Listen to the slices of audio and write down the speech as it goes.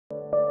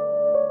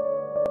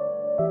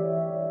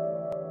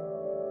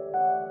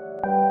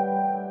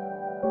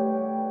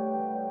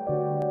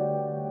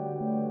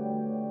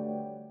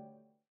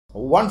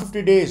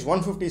150 days,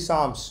 150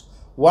 Psalms,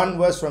 one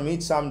verse from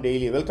each Psalm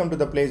daily. Welcome to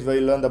the place where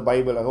you learn the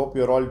Bible. I hope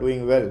you're all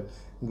doing well.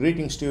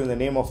 Greetings to you in the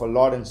name of our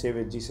Lord and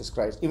Savior Jesus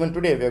Christ. Even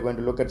today we are going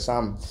to look at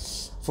Psalm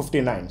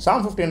 59.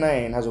 Psalm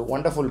 59 has a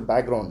wonderful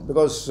background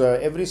because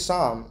every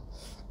Psalm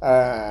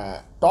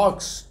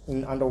talks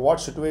in under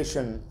what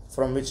situation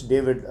from which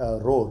David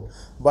wrote.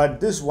 But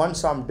this one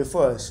Psalm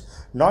differs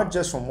not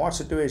just from what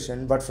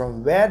situation, but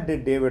from where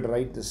did David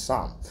write this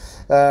Psalm.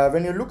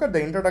 When you look at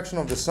the introduction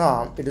of the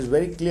Psalm, it is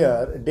very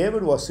clear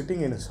David was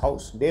sitting in his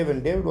house.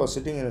 David was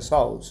sitting in his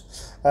house.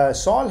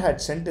 Saul had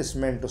sent his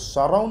men to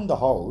surround the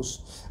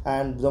house,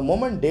 and the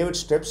moment David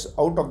steps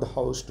out of the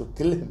house to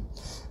kill him,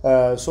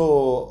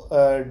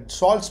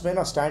 Saul's men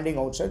are standing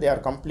outside. They are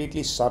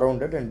completely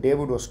surrounded, and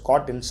David was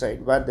caught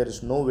inside where there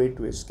is no way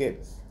to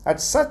escape. At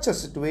such a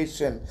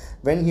situation,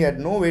 when he had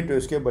no way to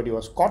escape, but he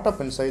was caught up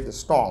inside the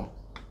storm,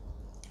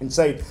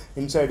 inside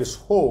his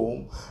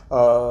home,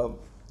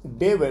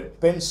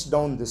 David pens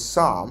down this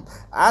psalm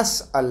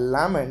as a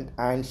lament,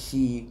 and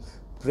he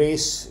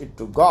prays it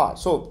to God.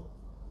 So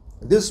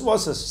this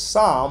was a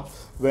psalm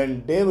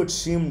when David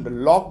seemed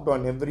locked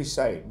on every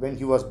side, when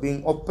he was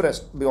being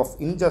oppressed of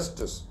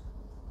injustice.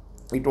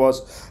 It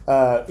was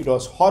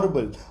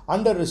horrible.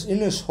 In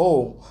his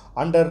home,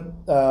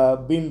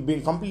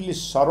 being completely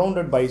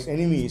surrounded by his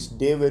enemies,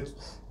 David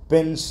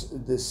pens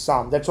this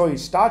psalm. That's why it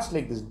starts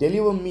like this: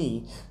 "Deliver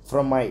me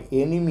from my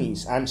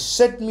enemies and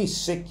set me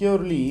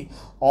securely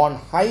on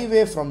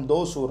highway from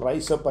those who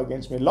rise up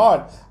against me."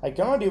 Lord, I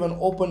cannot even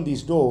open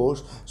these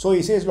doors. So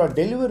he says, Lord,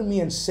 deliver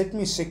me and set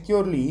me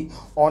securely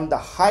on the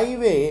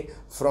highway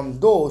from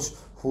those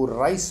who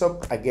rise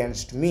up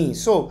against me.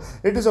 So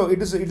this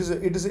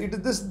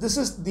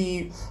is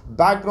the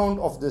background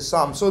of this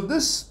psalm. So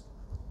this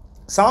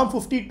Psalm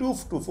 52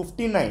 to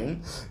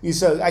 59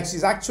 is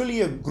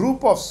actually a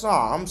group of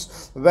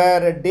psalms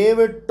where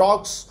David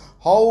talks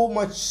how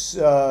much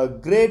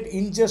great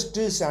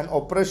injustice and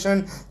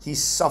oppression he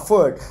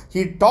suffered.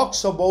 He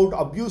talks about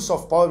abuse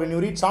of power. When you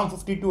read Psalm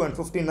 52 and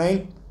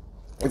 59,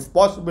 if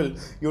possible,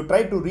 you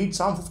try to read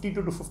Psalm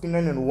 52 to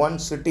 59 in one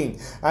sitting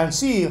and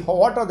see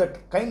what are the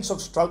kinds of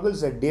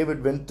struggles that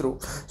David went through.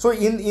 So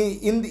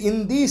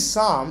in these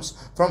Psalms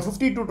from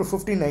 52 to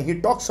 59, he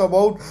talks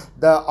about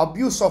the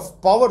abuse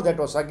of power that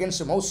was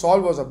against him, how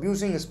Saul was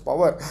abusing his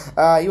power.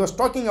 He was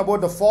talking about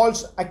the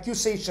false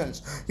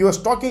accusations. He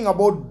was talking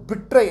about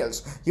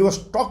betrayals. He was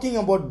talking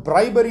about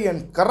bribery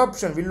and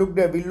corruption. We looked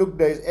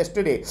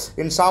yesterday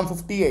in Psalm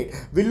 58.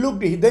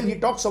 Then he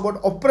talks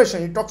about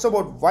oppression. He talks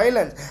about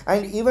violence,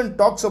 and even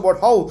talks about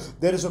how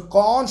there is a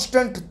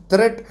constant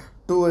threat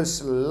to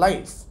his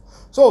life.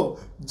 So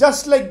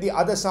just like the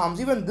other Psalms,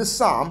 even this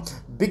Psalm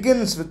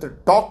begins with a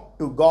talk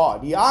to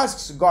God. He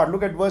asks God,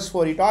 look at verse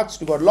 4, he talks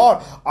to God, Lord,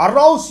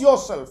 arouse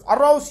yourself.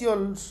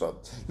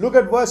 Look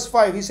at verse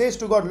 5, he says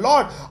to God,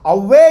 Lord,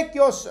 awake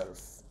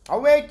yourself.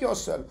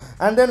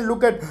 And then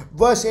look at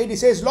verse 8, he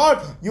says, Lord,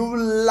 you will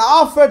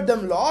laugh at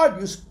them,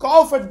 Lord, you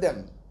scoff at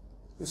them.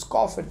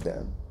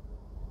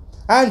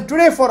 And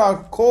today for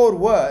our core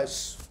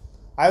verse,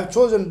 I have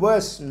chosen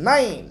verse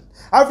 9.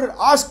 After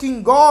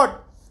asking God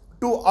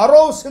to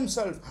arouse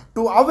himself,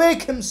 to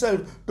awake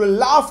himself, to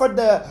laugh at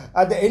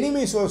the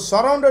enemies who have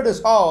surrounded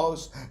his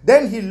house,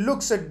 then he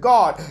looks at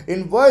God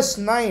in verse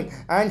 9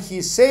 and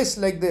he says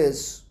like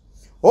this: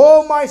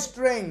 "O my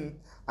strength,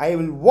 I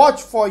will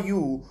watch for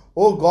you.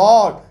 O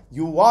God,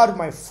 you are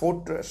my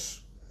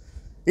fortress."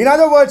 In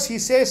other words, he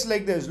says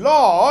like this: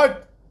 Lord,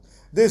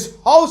 this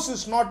house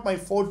is not my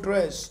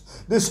fortress.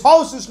 This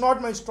house is not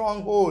my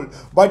stronghold,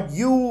 but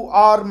you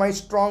are my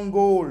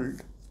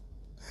stronghold.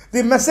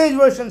 The Message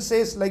version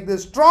says like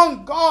this: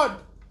 strong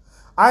God,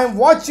 I am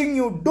watching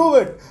you do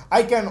it.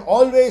 I can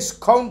always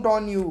count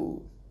on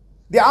you.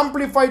 The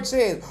Amplified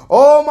says,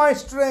 oh my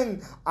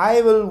strength,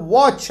 I will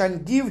watch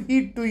and give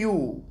heed to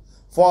you,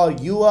 for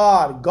you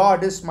are,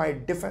 God is my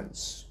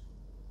defense.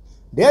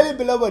 Dearly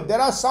beloved, there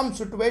are some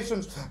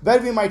situations where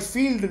we might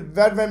feel,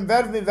 where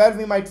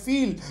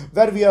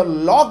we are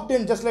locked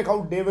in, just like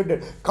how David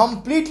did,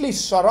 completely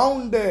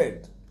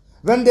surrounded.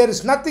 When there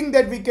is nothing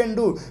that we can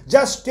do,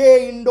 just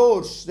stay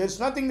indoors. There is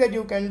nothing that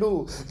you can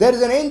do. There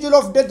is an angel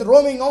of death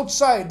roaming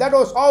outside. That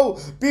was how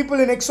people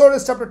in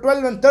Exodus chapter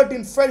 12 and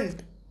 13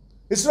 felt.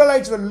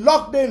 Israelites were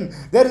locked in.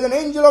 There is an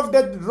angel of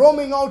death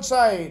roaming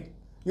outside.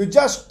 You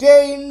just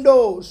stay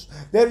indoors.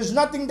 There is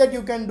nothing that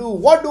you can do.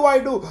 What do I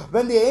do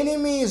when the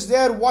enemy is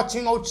there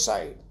watching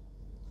outside?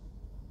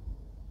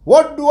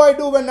 What do I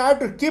do when I have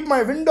to keep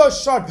my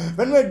windows shut?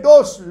 When my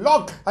doors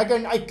locked, I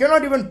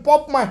cannot even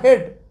pop my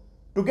head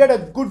to get a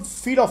good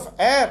feel of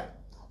air.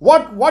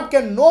 What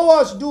can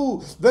Noahs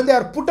do when they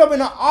are put up in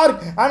an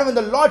ark and when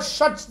the Lord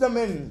shuts them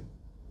in?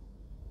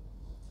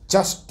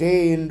 Just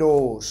stay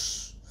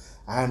indoors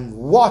and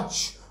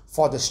watch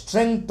for the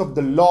strength of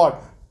the Lord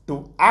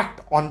to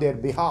act on their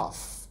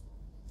behalf.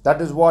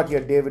 That is what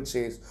here David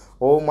says.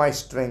 Oh my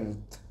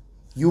strength,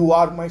 you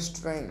are my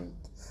strength.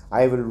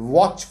 I will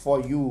watch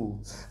for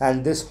you.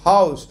 And this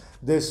house,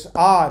 this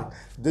ark,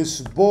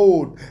 this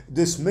boat,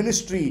 this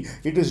ministry,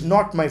 it is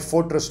not my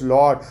fortress,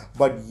 Lord,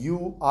 but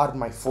you are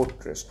my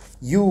fortress.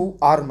 You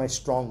are my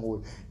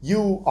stronghold.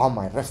 You are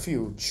my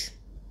refuge.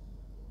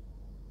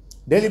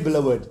 Dearly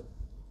beloved,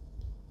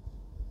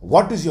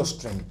 what is your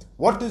strength?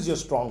 What is your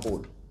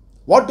stronghold?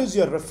 What is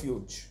your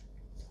refuge?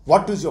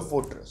 What is your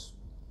fortress?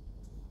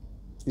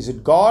 Is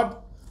it God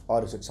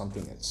or is it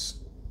something else?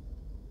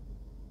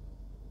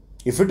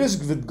 If it is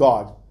with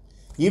God,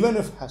 even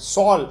if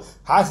Saul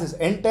has his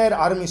entire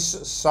army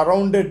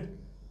surrounded,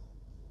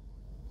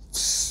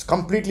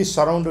 completely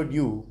surrounded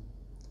you,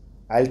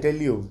 I'll tell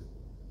you,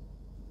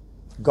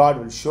 God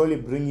will surely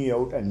bring you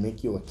out and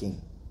make you a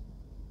king.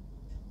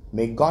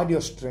 Make God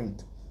your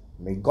strength.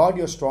 Make God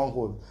your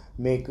stronghold.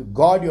 Make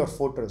God your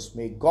fortress.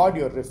 Make God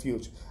your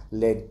refuge.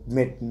 May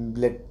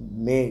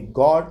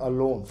God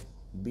alone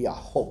be our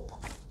hope.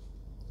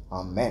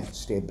 Amen.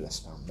 Stay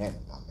blessed. Amen.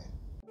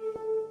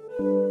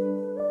 Amen.